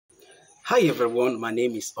Hi everyone, my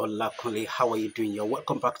name is Olakunle. How are you doing? You're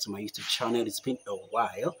welcome back to my YouTube channel. It's been a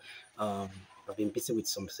while. I've been busy with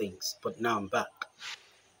some things, but now I'm back.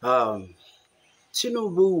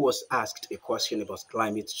 Tinubu was asked a question about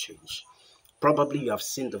climate change. Probably you have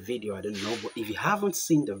seen the video, I don't know, but if you haven't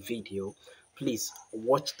seen the video, please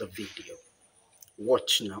watch the video.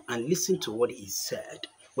 Watch now and listen to what he said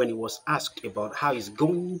when he was asked about how he's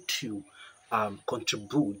going to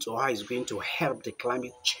contribute or how he's going to help the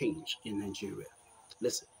climate change in Nigeria.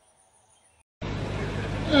 Listen.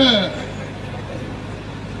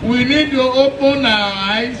 We need to open our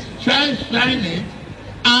eyes, shine it,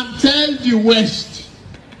 and tell the West,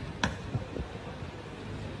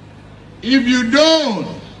 if you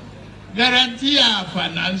don't guarantee our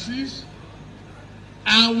finances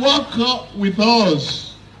and work with us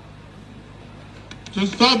to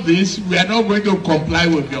stop this, we are not going to comply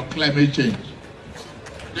with your climate change.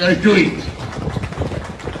 Just do it.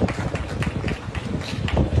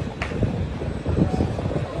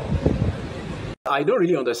 I don't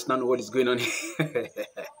really understand what is going on here.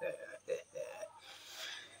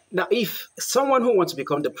 Now, if someone who wants to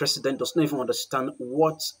become the president does not even understand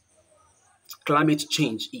what climate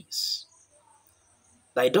change is,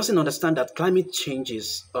 that he doesn't understand that climate change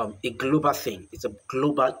is a global thing, it's a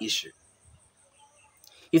global issue.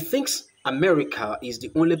 He thinks America is the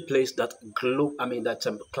only place that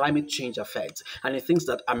climate change affects, and he thinks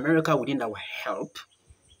that America wouldn't now help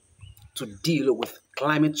to deal with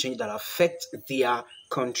climate change that affects their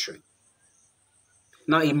country.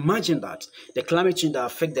 Now imagine that, the climate change that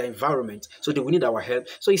affects their environment, so they will need our help.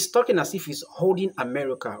 So he's talking as if he's holding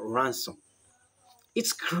America ransom.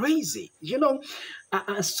 It's crazy, you know.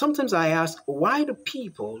 Sometimes I ask, why do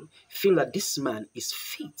people feel that this man is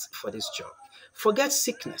fit for this job? Forget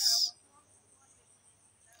sickness.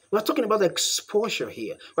 We're talking about exposure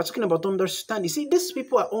here. We're talking about understanding. See, these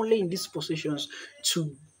people are only in these positions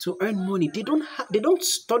to earn money. They don't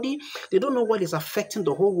study. They don't know what is affecting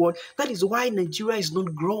the whole world. That is why Nigeria is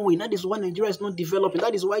not growing. That is why Nigeria is not developing.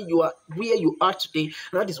 That is why you are where you are today.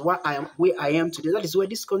 That is why I am where I am today. That is why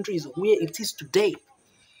this country is where it is today.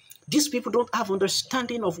 These people don't have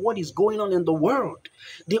understanding of what is going on in the world.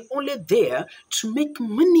 They're only there to make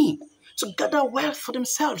money, to gather wealth for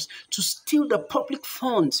themselves, to steal the public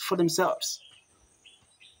funds for themselves.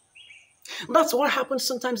 That's what happened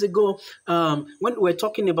sometimes ago when we're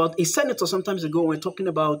talking about a senator. Sometimes ago, we're talking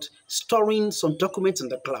about storing some documents in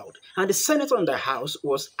the cloud. And the senator in the House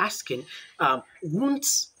was asking, won't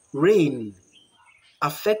rain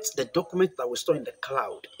affect the document that was stored in the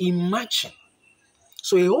cloud? Imagine.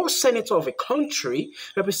 So a whole senator of a country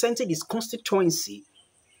representing his constituency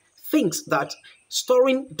thinks that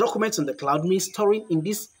storing documents in the cloud means storing in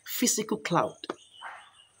this physical cloud.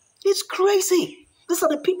 It's crazy. These are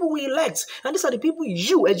the people we elect, and these are the people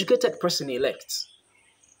you, educated person, elect.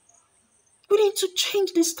 We need to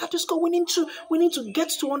change this status quo. We need to get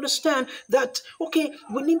to understand that, okay,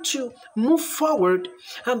 we need to move forward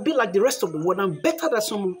and be like the rest of the world and better than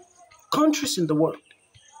some countries in the world.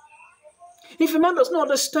 If a man does not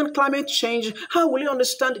understand climate change, how will he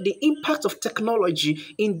understand the impact of technology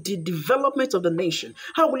in the development of the nation?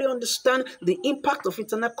 How will he understand the impact of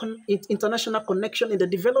international connection in the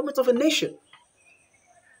development of a nation?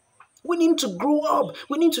 We need to grow up.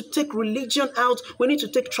 We need to take religion out. We need to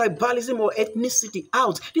take tribalism or ethnicity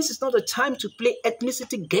out. This is not a time to play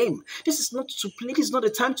ethnicity game. This is not a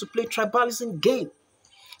time to play tribalism game.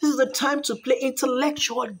 This is the time to play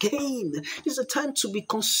intellectual game. This is the time to be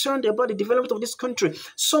concerned about the development of this country.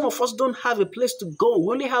 Some of us don't have a place to go.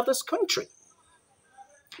 We only have this country.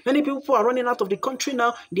 Many people are running out of the country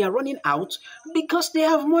now. They are running out because they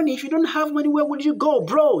have money. If you don't have money, where would you go?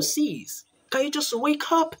 Bro, sis, can you just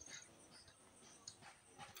wake up?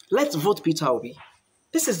 Let's vote Peter Obi.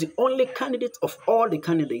 This is the only candidate of all the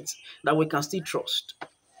candidates that we can still trust.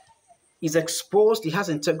 He's exposed. He has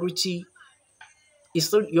integrity. He's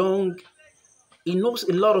still young. He knows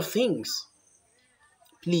a lot of things.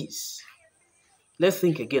 Please, let's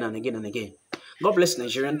think again and again and again. God bless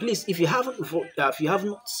Nigerian. Please, if you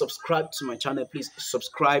haven't subscribed to my channel, please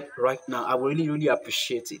subscribe right now. I really, really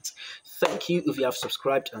appreciate it. Thank you if you have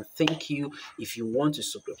subscribed, and thank you if you want to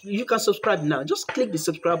subscribe. You can subscribe now. Just click the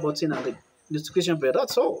subscribe button and the notification bell.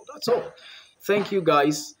 That's all. That's all. Thank you,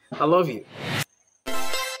 guys. I love you.